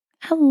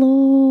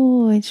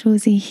Hello, it's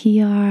Rosie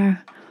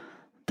here,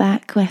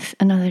 back with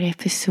another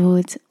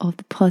episode of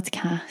the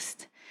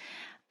podcast.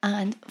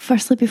 And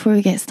firstly, before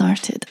we get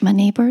started, my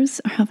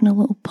neighbours are having a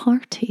little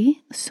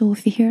party. So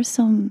if you hear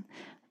some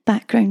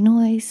background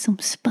noise, some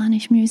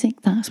Spanish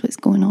music, that's what's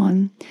going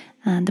on.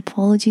 And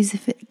apologies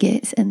if it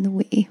gets in the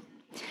way.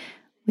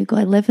 We've got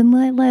to live and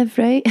let live,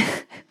 right?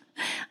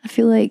 I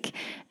feel like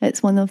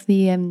it's one of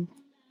the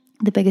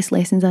biggest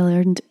lessons I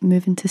learned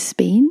moving to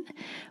Spain,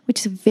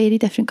 which is a very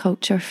different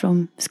culture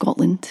from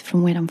Scotland,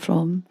 from where I'm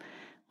from,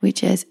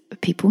 which is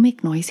people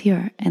make noise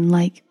here and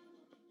like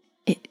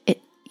it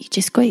you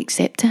just got to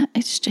accept it.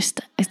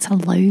 It's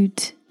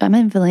allowed. I'm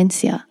in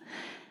Valencia,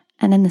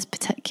 and in this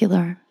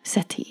particular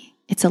city,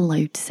 it's a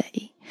loud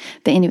city.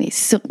 But anyway,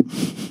 so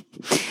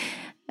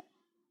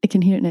I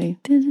can hear it now.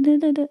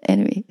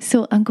 Anyway,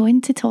 so I'm going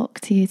to talk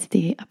to you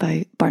today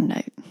about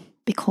burnout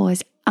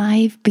because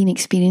I've been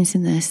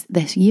experiencing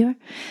this year,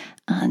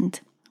 and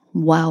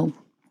wow,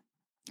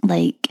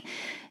 like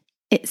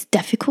it's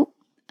difficult,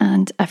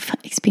 and I've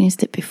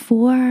experienced it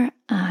before,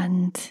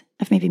 and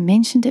I've maybe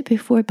mentioned it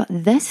before, but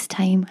this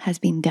time has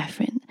been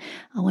different.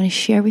 I want to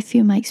share with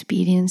you my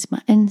experience,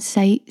 my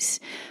insights,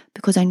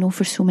 because I know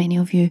for so many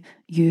of you,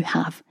 you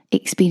have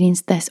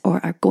experienced this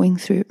or are going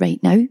through it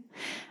right now.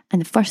 And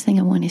the first thing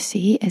I want to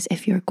say is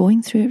if you're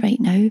going through it right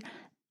now,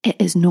 it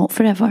is not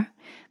forever.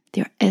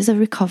 There is a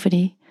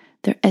recovery.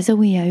 There is a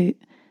way out,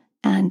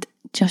 and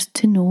just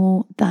to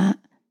know that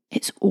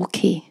it's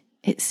okay.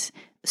 It's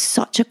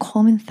such a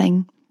common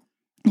thing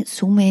that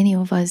so many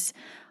of us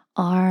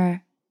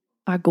are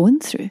going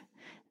through.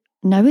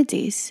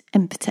 Nowadays,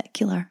 in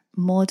particular,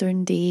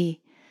 modern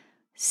day,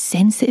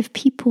 sensitive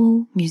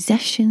people,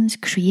 musicians,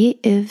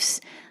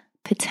 creatives,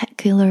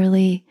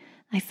 particularly,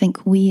 I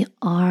think we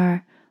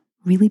are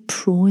really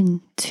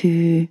prone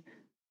to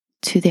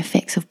the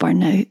effects of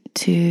burnout,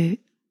 to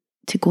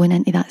going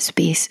into that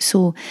space.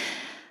 So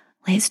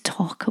let's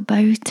talk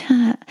about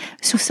it.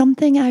 So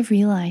something I've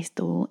realised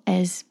though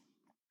is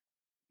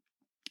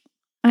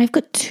I've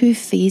got two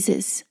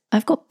phases.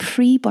 I've got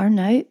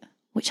pre-burnout,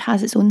 which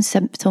has its own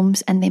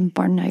symptoms, and then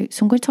burnout.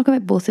 So I'm going to talk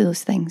about both of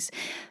those things.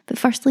 But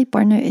firstly,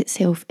 burnout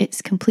itself,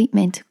 it's complete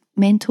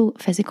mental,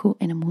 physical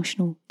and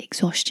emotional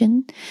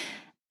exhaustion.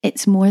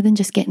 It's more than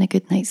just getting a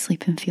good night's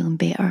sleep and feeling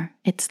better.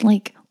 It's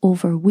like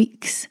over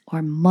weeks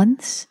or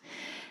months,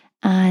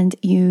 and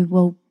you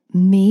will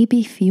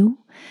maybe feel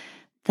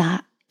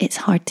that it's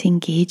hard to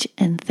engage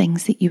in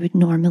things that you would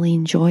normally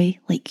enjoy,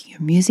 like your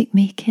music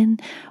making,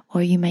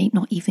 or you might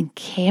not even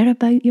care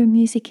about your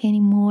music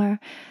anymore,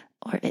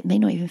 or it might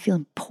not even feel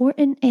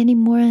important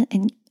anymore.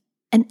 And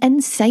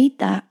inside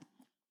that,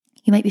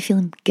 you might be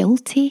feeling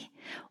guilty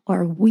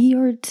or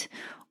weird,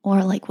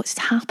 or like what's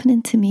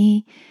happening to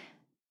me,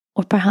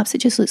 or perhaps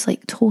it just looks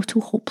like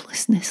total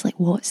hopelessness, like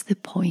what's the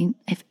point?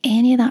 If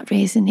any of that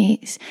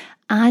resonates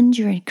and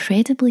you're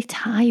incredibly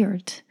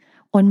tired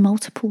on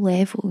multiple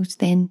levels,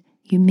 then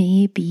you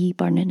may be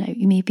burning out.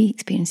 You may be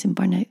experiencing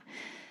burnout.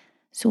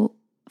 So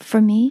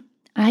for me,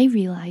 I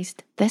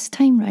realised this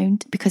time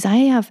round, because I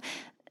have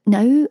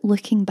now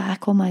looking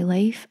back on my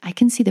life, I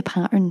can see the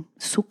pattern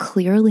so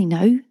clearly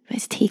now.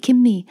 It's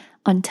taken me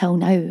until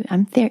now.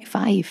 I'm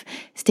 35.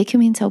 It's taken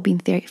me until being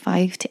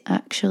 35 to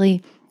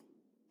actually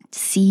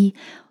see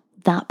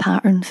that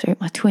pattern throughout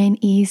my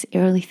 20s,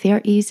 early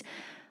 30s,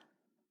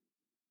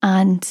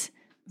 and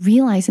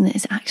realising that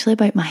it's actually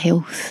about my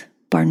health.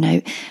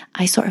 Burnout,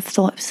 I sort of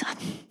thought it was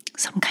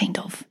some kind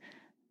of,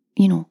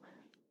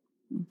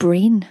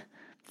 brain,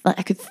 that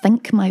I could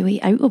think my way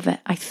out of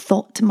it. I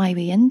thought my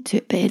way into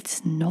it, but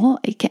it's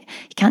not. You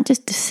can't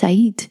just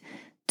decide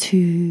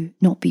to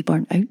not be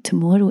burnt out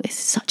tomorrow. It's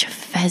such a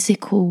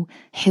physical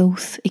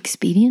health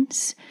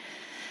experience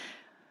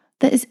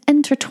that is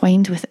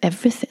intertwined with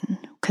everything,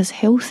 because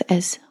health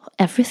is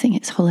everything.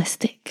 It's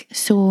holistic.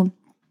 So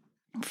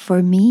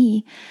for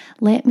me,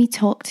 let me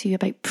talk to you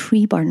about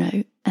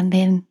pre-burnout and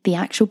then the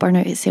actual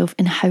burnout itself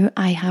and how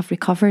I have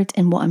recovered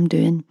and what I'm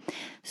doing.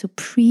 So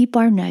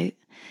pre-burnout,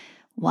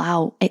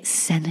 wow, it's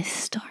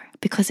sinister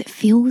because it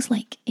feels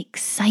like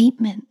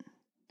excitement.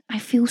 I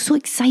feel so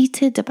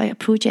excited about a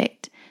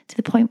project to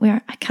the point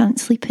where I can't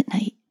sleep at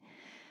night.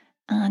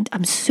 And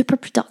I'm super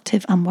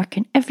productive. I'm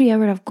working every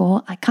hour I've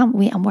got. I can't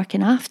wait. I'm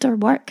working after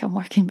work. I'm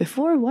working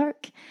before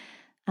work.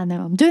 And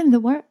now I'm doing the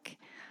work.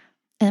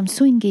 And I'm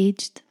so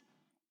engaged.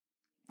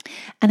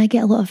 And I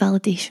get a lot of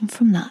validation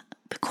from that,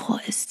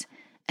 because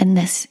in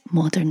this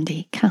modern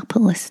day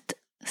capitalist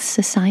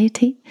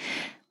society,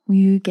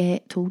 you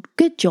get told,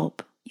 good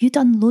job. You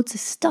done loads of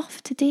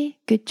stuff today.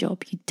 Good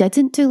job. You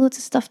didn't do loads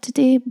of stuff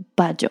today.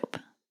 Bad job.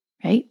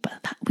 Right?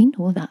 But we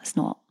know that's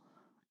not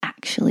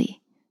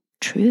actually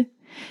true.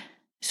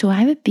 So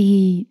I would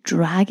be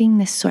dragging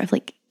this sort of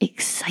like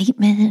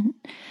excitement,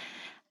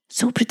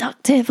 so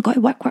productive, I've got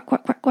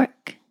to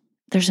work.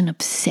 There's an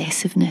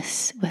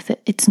obsessiveness with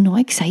it. It's not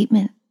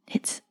excitement,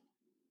 it's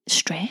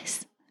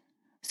stress.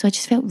 So I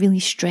just felt really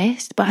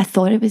stressed, but I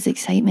thought it was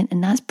excitement,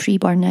 and that's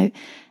pre-burnout.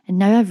 And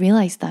now I've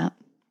realised that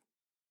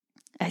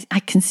I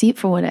can see it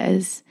for what it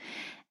is.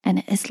 And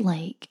it is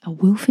like a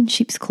wolf in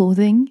sheep's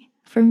clothing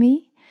for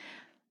me.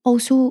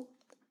 Also,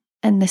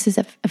 and this is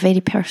a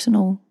very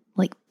personal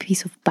like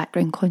piece of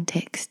background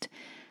context,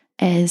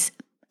 is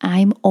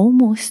I'm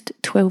almost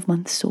 12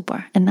 months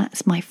sober, and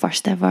that's my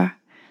first ever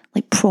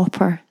like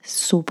proper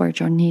sober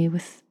journey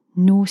with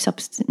no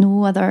substance,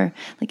 no other,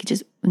 like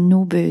just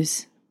no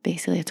booze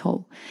basically at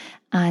all.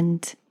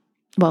 And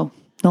well,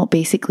 not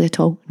basically at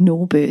all,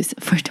 no booze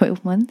for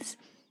 12 months.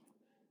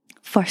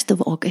 1st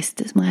of August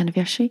is my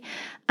anniversary.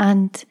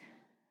 And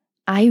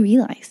I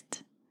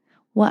realised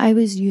what I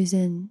was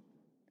using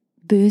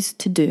booze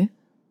to do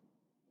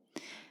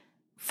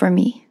for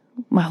me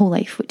my whole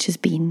life, which has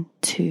been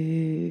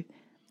to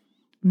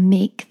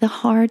make the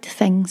hard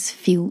things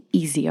feel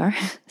easier.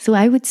 So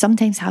I would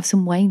sometimes have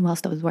some wine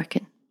whilst I was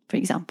working, for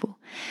example.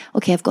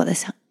 Okay, I've got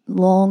this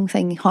long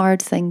thing,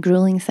 hard thing,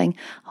 grueling thing.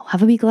 I'll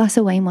have a wee glass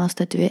of wine whilst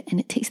I do it, and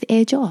it takes the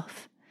edge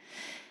off.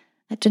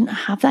 I didn't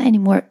have that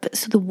anymore. But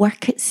so the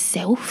work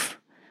itself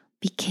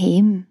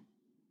became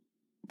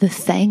the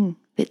thing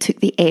that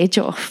took the edge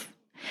off.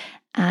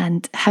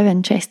 And how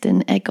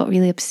interesting, I got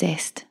really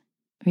obsessed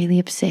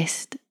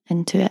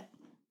into it.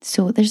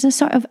 So there's a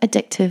sort of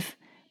addictive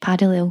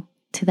parallel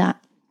to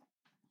that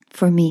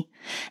for me.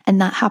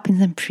 And that happens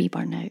in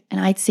pre-burnout.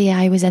 And I'd say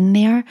I was in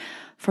there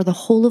for the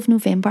whole of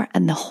November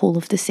and the whole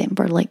of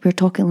December. Like we're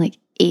talking like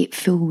 8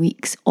 full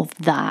weeks of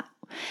that.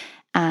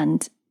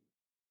 And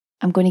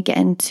I'm going to get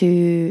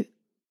into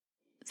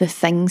the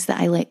things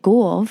that I let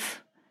go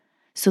of.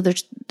 So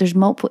there's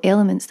multiple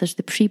elements. There's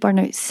the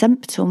pre-burnout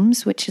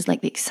symptoms, which is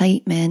like the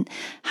excitement,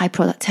 high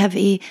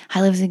productivity,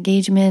 high levels of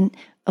engagement,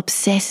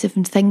 obsessive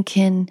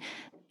thinking,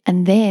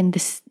 and then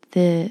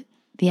the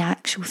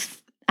actual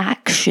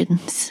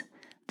actions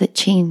that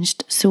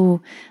changed.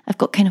 So I've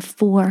got kind of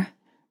four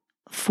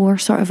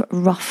sort of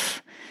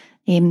rough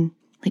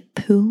like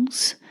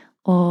pools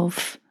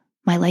of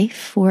my life,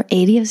 4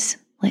 areas,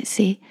 let's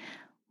say,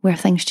 where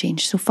things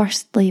changed. So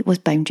firstly, it was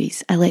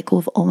boundaries. I let go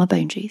of all my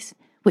boundaries,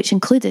 which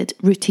included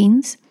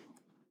routines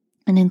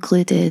and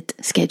included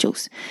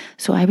schedules.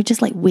 So I would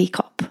just like wake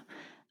up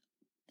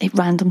at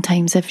random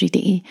times every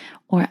day,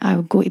 or I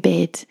would go to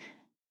bed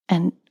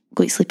and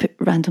go to sleep at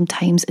random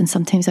times, and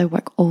sometimes I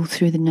work all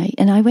through the night.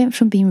 And I went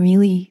from being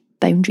really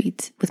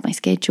boundaried with my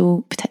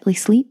schedule, particularly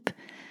sleep,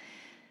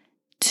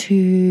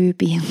 to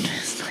being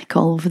just like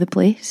all over the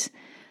place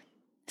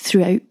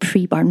throughout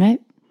pre-burnout.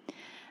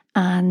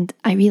 And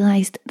I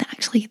realised that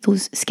actually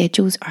those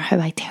schedules are how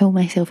I tell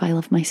myself I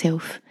love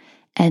myself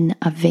in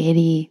a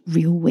very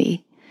real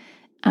way.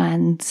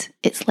 And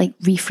it's like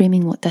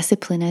reframing what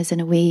discipline is in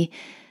a way.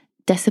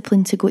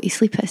 Discipline to go to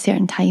sleep at a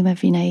certain time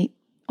every night,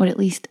 or at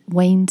least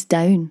wind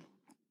down,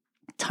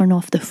 turn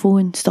off the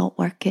phone, stop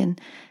working,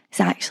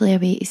 is actually a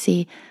way to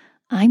say,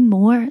 I'm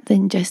more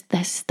than just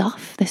this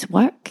stuff, this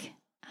work.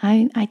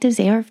 I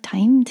deserve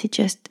time to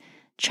just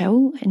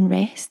chill and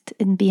rest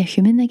and be a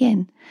human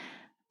again,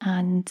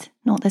 and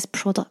not this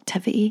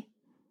productivity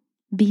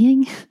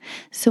being.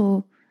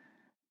 So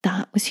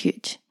that was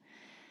huge.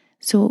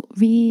 So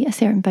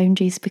reasserting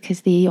boundaries,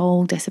 because they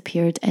all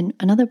disappeared. And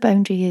another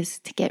boundary is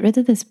to get rid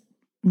of this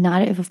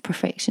narrative of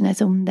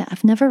perfectionism that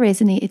I've never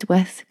resonated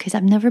with, because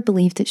I've never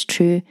believed it's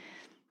true.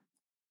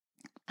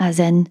 As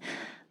in,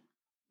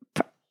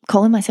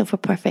 calling myself a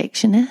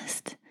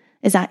perfectionist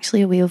is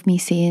actually a way of me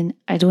saying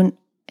I don't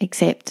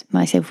accept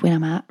myself where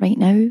I'm at right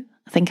now.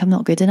 I think I'm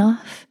not good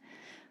enough.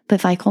 But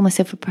if I call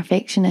myself a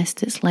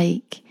perfectionist, it's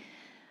like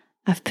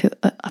I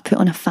put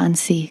on a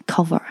fancy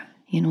cover,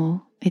 you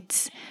know.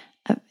 It's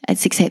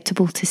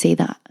acceptable to say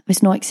that.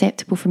 It's not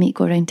acceptable for me to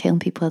go around telling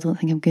people I don't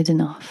think I'm good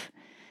enough,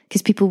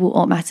 because people will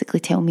automatically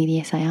tell me,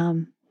 yes, I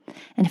am.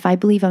 And if I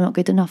believe I'm not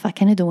good enough, I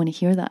kind of don't want to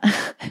hear that,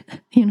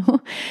 you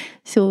know.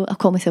 So I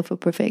call myself a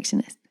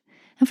perfectionist.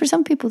 And for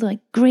some people, they're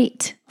like,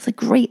 great. It's a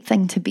great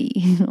thing to be,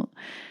 you know.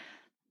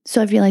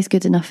 So I've realised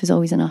good enough is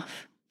always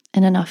enough.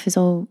 And enough is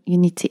all you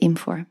need to aim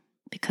for.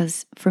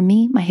 Because for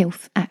me, my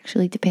health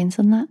actually depends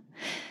on that.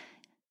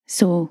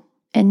 So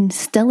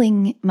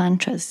instilling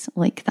mantras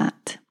like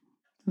that,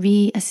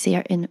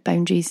 reasserting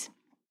boundaries.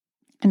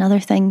 Another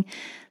thing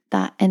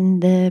that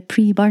in the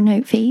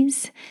pre-burnout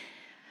phase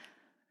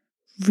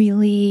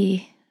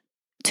really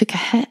took a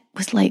hit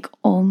was like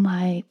all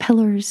my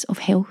pillars of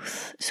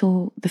health.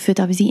 So the food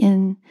I was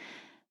eating,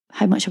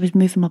 how much I was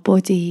moving my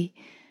body,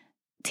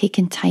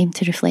 taking time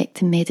to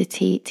reflect and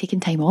meditate, taking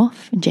time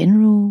off in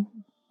general.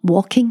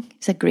 Walking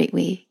is a great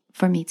way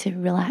for me to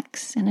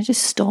relax. And I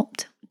just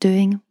stopped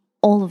doing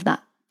all of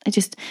that. I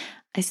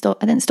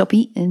didn't stop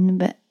eating,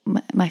 but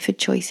my food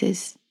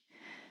choices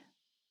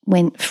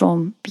went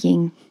from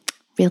being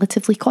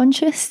relatively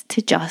conscious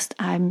to just,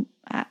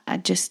 I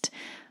just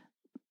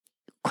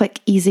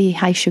quick, easy,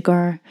 high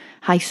sugar,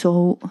 high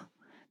salt,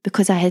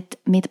 because I had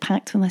made a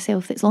pact with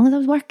myself that as long as I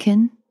was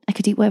working, I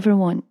could eat whatever I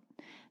want,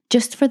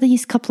 just for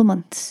these couple of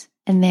months.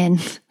 And then,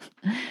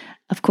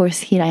 of course,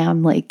 here I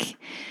am, like,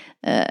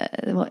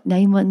 9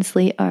 months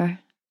later,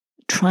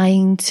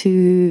 trying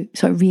to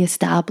sort of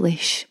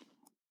reestablish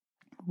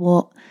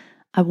what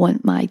I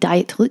want my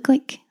diet to look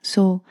like.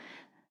 So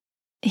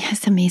yeah,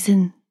 it's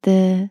amazing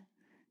the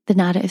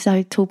narratives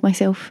I told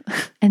myself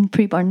in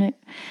pre-burnout.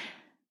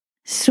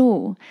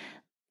 So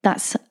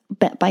that's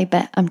bit by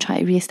bit, I'm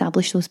trying to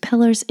reestablish those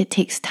pillars. It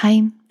takes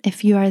time.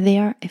 If you are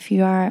there, if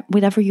you are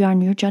wherever you are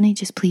in your journey,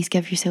 just please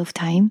give yourself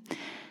time.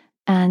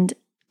 And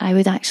I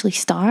would actually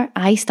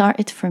I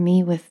started for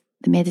me with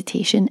the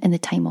meditation and the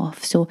time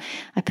off. So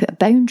I put a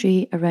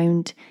boundary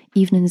around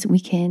evenings,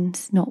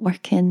 weekends, not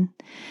working.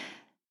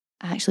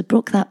 I actually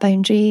broke that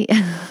boundary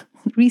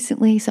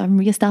recently, so I'm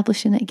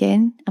re-establishing it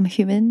again. I'm a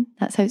human,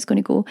 that's how it's going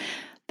to go.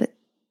 But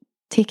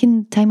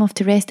taking time off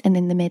to rest and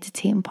then the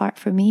meditating part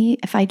for me,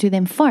 if I do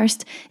them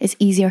first, it's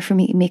easier for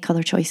me to make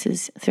other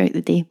choices throughout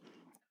the day.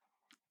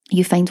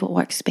 You find what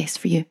works best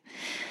for you.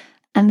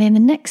 And then the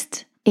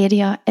next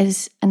area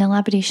is an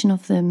elaboration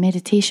of the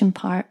meditation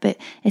part, but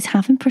it's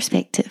having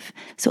perspective.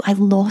 So I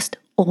lost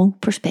all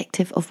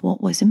perspective of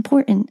what was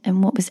important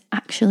and what was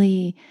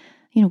actually,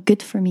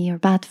 good for me or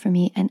bad for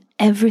me. And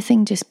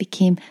everything just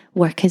became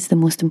work is the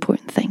most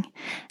important thing.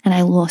 And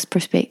I lost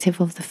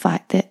perspective of the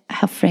fact that I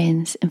have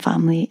friends and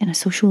family and a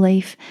social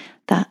life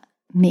that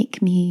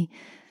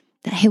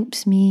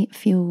helps me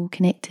feel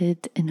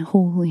connected and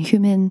whole and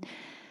human.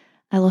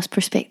 I lost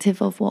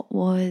perspective of what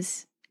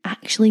was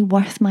actually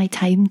worth my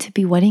time to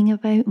be worrying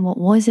about and what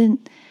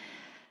wasn't.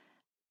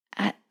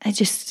 I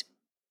just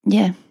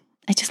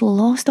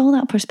lost all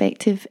that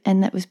perspective,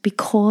 and that was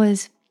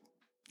because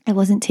I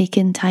wasn't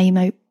taking time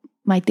out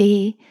my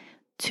day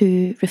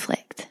to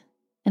reflect.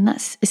 And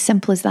that's as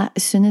simple as that.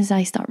 As soon as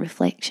I start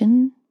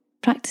reflection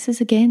practices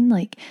again,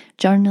 like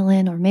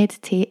journaling or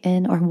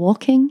meditating or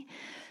walking,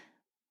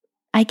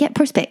 I get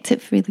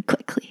perspective really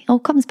quickly. It all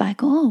comes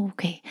back,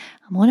 okay,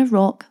 I'm on a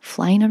rock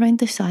flying around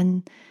the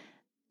sun.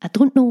 I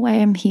don't know why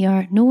I'm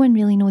here. No one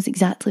really knows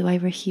exactly why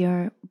we're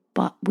here,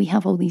 but we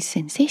have all these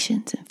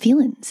sensations and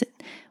feelings.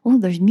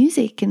 And, there's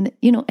music and,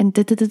 and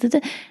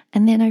da-da-da-da-da.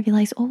 And then I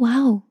realised,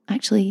 wow,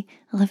 actually,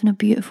 I live in a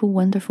beautiful,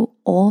 wonderful,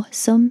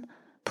 awesome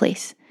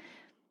place.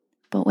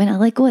 But when I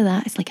let go of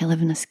that, it's like I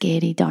live in a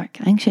scary,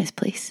 dark, anxious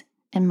place.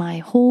 And my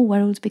whole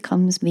world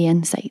becomes the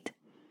inside.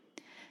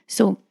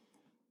 So,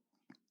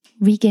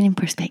 regaining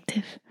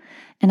perspective.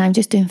 And I'm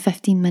just doing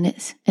 15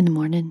 minutes in the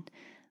morning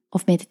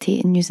of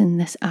meditating using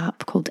this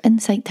app called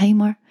Insight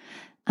Timer,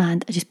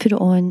 and I just put it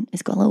on.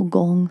 It's got a little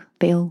gong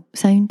bell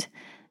sound,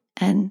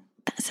 and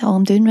that's all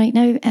I'm doing right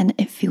now, and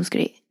it feels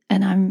great,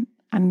 and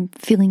I'm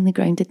feeling the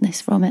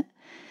groundedness from it.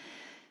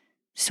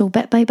 So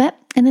bit by bit.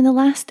 And then the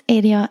last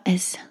area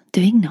is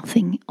doing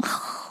nothing.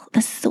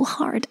 This is so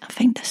hard. I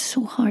find this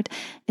so hard.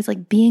 It's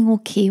like being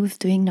okay with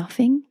doing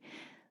nothing.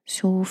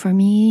 So for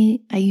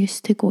me, I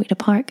used to go to the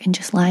park and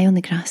just lie on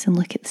the grass and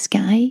look at the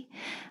sky,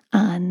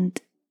 and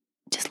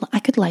I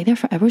could lie there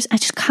for hours. I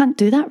just can't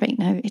do that right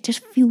now. It just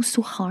feels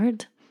so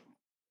hard.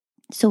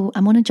 So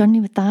I'm on a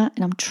journey with that,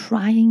 and I'm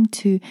trying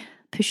to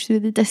push through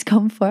the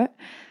discomfort.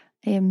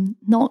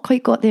 Not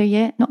quite got there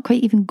yet. Not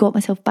quite even got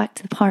myself back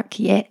to the park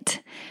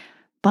yet.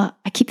 But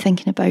I keep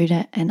thinking about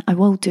it, and I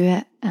will do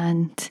it.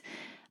 And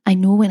I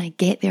know when I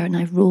get there and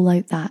I roll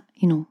out that,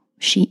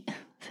 sheet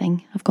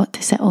thing I've got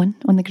to sit on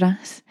the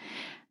grass,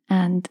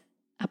 and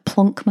I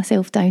plonk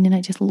myself down and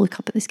I just look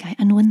up at the sky.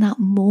 I know in that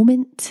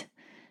moment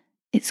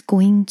it's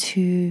going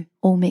to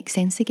all make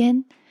sense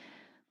again.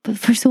 But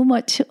for so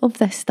much of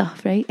this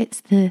stuff, right,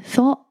 it's the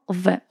thought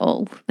of it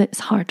all that's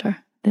harder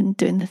than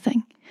doing the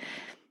thing.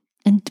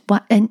 And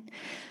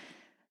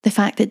the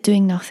fact that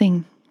doing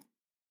nothing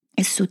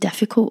is so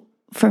difficult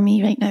for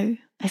me right now,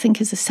 I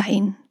think is a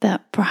sign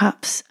that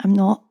perhaps I'm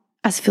not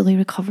as fully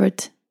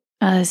recovered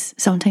as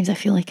sometimes I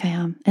feel like I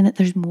am, and that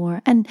there's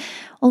more. And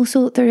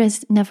also there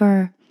is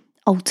never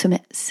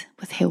ultimates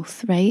with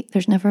health, right?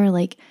 There's never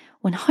like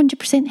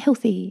 100%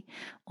 healthy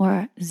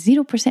or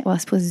 0%. Well, I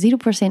suppose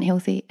 0%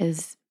 healthy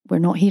is we're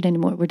not here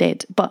anymore, we're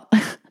dead. But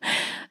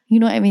you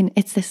know what I mean?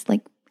 It's this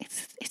like,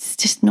 it's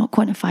just not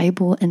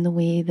quantifiable in the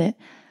way that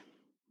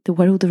the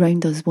world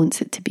around us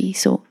wants it to be.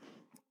 So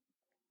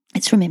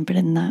it's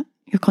remembering that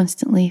you're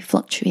constantly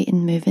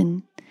fluctuating,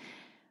 moving.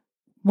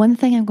 One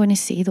thing I'm going to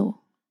say though,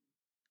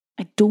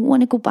 I don't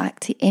want to go back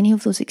to any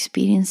of those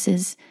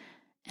experiences.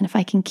 And if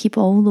I can keep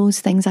all those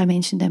things I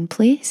mentioned in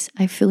place,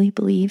 I fully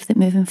believe that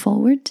moving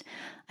forward,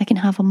 I can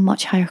have a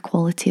much higher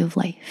quality of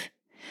life.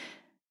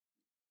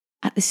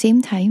 At the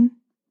same time,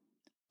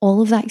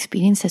 all of that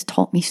experience has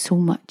taught me so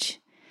much.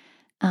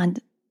 And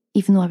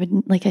even though I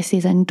would, like I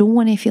said, I don't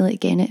want to feel it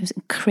again, it was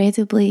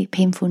incredibly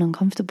painful and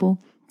uncomfortable.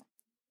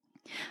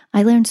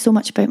 I learned so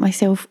much about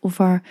myself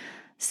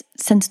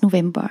since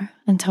November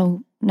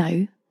until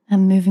now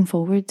and moving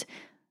forward.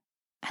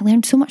 I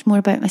learned so much more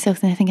about myself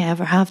than I think I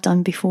ever have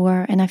done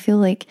before. And I feel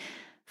like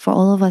for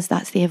all of us,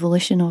 that's the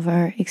evolution of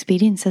our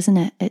experience,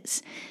 isn't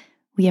it?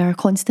 We are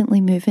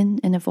constantly moving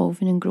and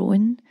evolving and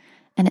growing.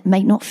 And it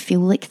might not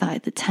feel like that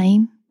at the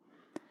time,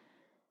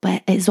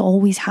 but it's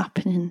always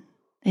happening.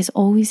 It's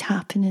always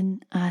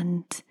happening.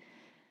 And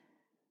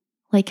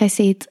like I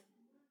said,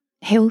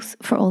 health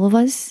for all of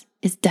us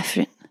is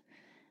different.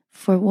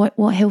 For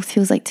what health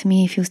feels like to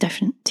me feels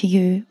different to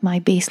you. My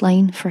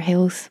baseline for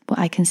health, what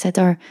I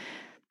consider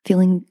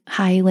feeling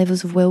high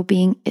levels of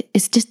well-being.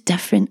 It's just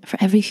different for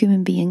every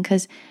human being,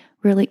 because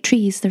we're like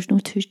trees. There's no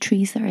two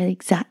trees that are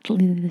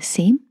exactly the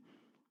same,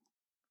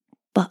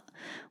 but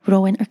we're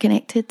all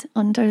interconnected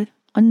under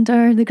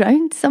the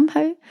ground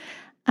somehow.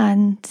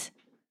 And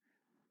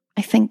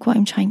I think what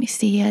I'm trying to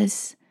say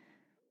is,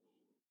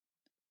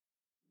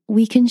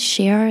 we can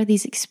share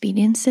these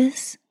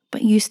experiences,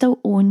 but you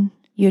still own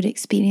your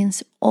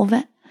experience of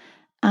it,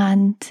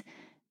 and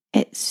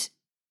it's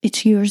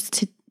yours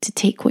to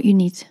take what you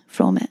need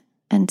from it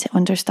and to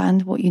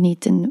understand what you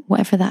need and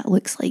whatever that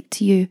looks like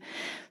to you.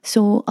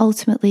 So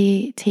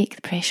ultimately, take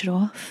the pressure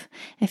off.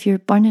 If you're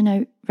burning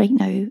out right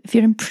now, if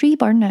you're in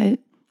pre-burnout,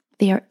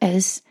 there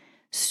is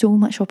so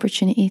much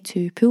opportunity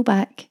to pull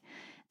back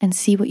and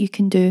see what you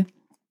can do,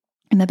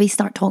 and maybe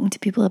start talking to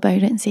people about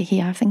it and say,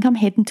 hey, I think I'm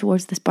heading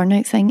towards this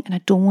burnout thing and I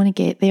don't want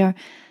to get there,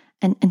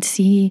 and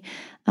see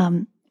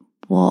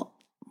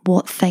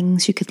what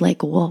things you could let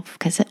go of,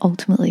 because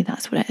ultimately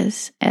that's what it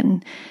is.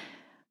 And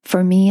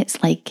for me,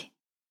 it's like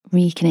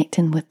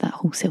reconnecting with that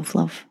whole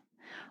self-love.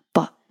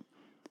 But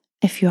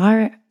if you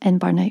are in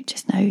burnout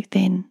just now,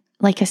 then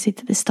like I said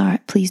at the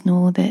start, please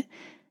know that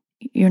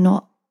you're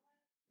not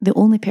the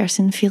only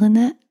person feeling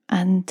it.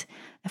 And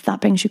if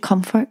that brings you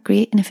comfort,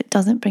 great. And if it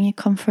doesn't bring you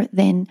comfort,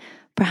 then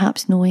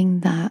perhaps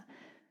knowing that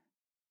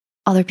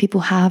other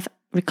people have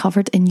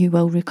recovered and you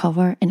will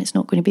recover, and it's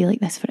not going to be like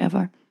this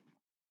forever.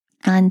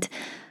 And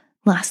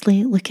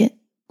lastly,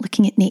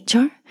 looking at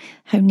nature,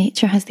 how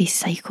nature has these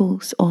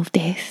cycles of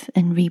death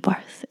and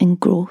rebirth and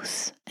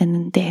growth,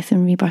 and death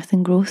and rebirth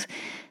and growth,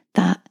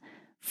 that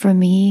for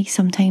me,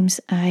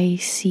 sometimes I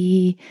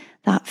see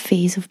that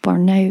phase of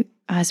burnout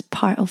as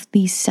part of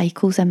these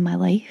cycles in my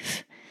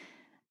life.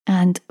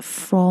 And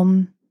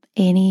from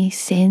any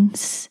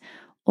sense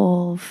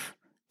of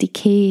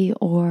decay,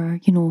 or,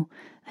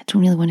 I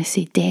don't really want to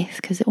say death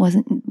because it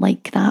wasn't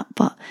like that,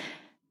 but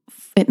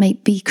it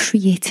might be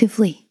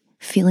creatively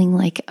feeling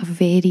like a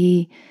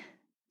very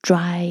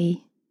dry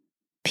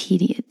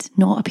period,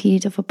 not a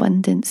period of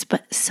abundance,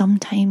 but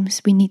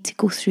sometimes we need to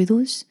go through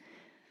those.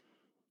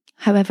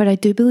 However, I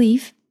do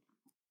believe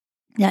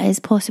that it is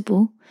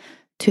possible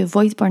to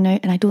avoid burnout,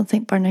 and I don't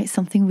think burnout is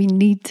something we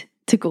need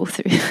to go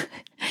through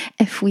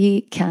if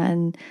we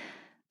can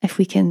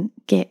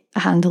get a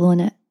handle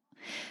on it.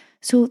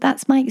 So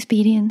that's my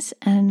experience,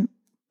 and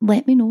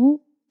let me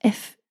know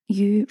if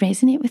you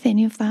resonate with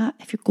any of that,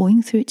 if you're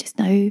going through it just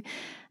now.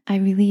 I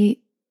really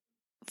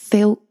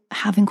felt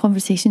having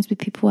conversations with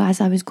people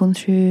as I was going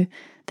through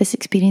this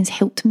experience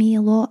helped me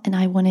a lot, and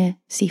I want to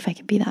see if I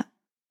can be that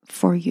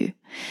for you.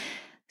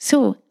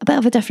 So a bit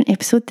of a different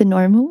episode than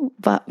normal,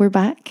 but we're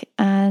back,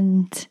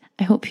 and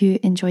I hope you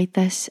enjoyed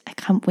this. I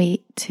can't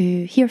wait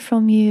to hear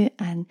from you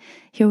and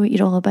hear what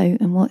you're all about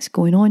and what's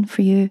going on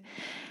for you.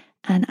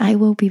 And I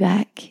will be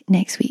back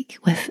next week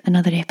with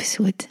another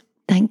episode.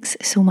 Thanks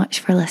so much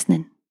for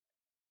listening.